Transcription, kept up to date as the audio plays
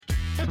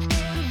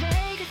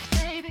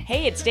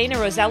Hey, it's Dana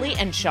Roselli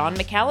and Sean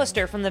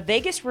McAllister from the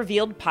Vegas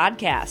Revealed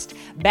podcast.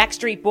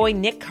 Backstreet Boy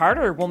Nick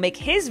Carter will make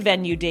his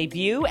venue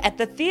debut at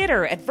the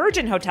theater at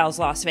Virgin Hotels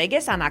Las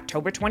Vegas on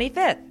October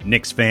 25th.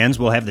 Nick's fans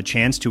will have the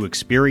chance to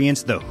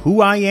experience the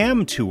Who I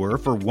Am tour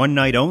for one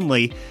night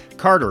only.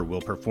 Carter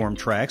will perform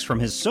tracks from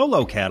his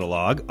solo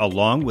catalog,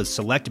 along with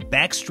select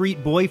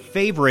Backstreet Boy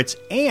favorites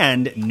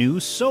and new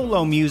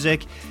solo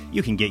music.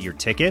 You can get your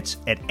tickets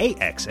at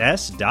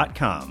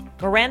AXS.com.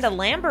 Miranda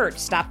Lambert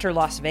stopped her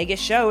Las Vegas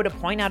show to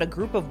point out a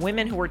group of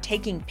women who were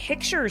taking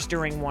pictures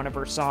during one of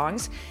her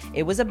songs.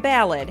 It was a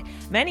ballad.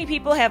 Many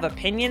people have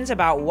opinions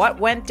about what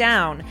went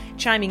down,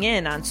 chiming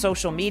in on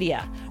social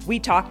media. We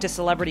talked to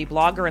celebrity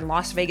blogger and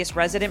Las Vegas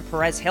resident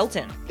Perez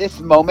Hilton. This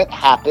moment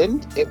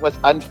happened. It was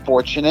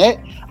unfortunate.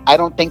 I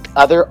don't think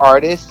other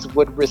artists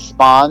would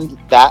respond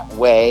that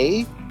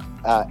way.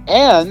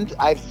 And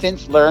I've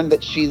since learned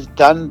that she's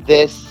done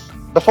this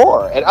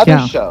before at other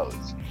shows.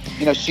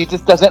 You know, she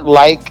just doesn't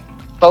like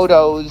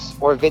photos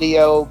or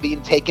video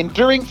being taken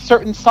during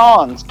certain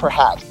songs,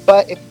 perhaps.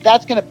 But if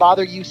that's going to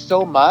bother you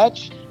so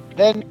much,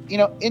 then, you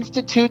know,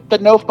 institute the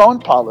no phone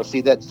policy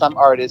that some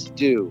artists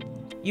do.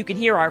 You can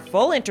hear our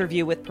full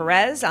interview with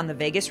Perez on the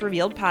Vegas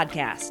Revealed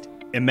podcast.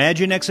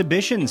 Imagine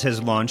Exhibitions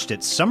has launched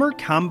its summer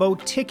combo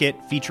ticket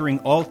featuring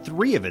all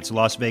three of its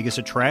Las Vegas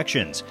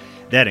attractions.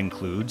 That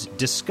includes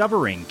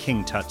Discovering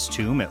King Tut's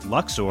Tomb at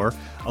Luxor,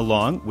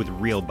 along with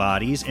Real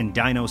Bodies and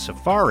Dino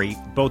Safari.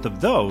 Both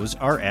of those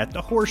are at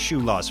the Horseshoe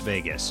Las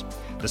Vegas.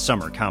 The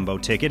summer combo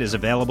ticket is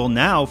available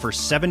now for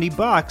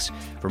 $70.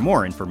 For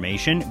more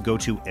information, go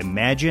to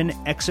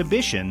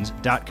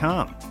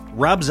ImagineExhibitions.com.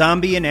 Rob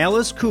Zombie and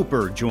Alice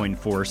Cooper join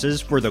forces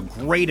for the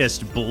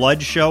greatest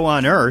blood show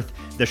on earth.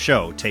 The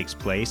show takes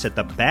place at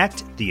the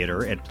Backed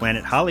Theater at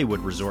Planet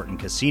Hollywood Resort and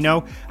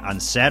Casino on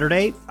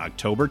Saturday,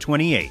 October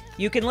 28th.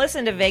 You can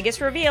listen to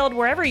Vegas Revealed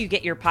wherever you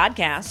get your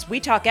podcasts.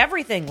 We talk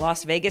everything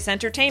Las Vegas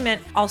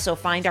entertainment. Also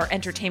find our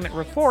entertainment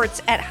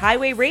reports at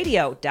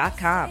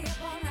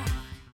highwayradio.com.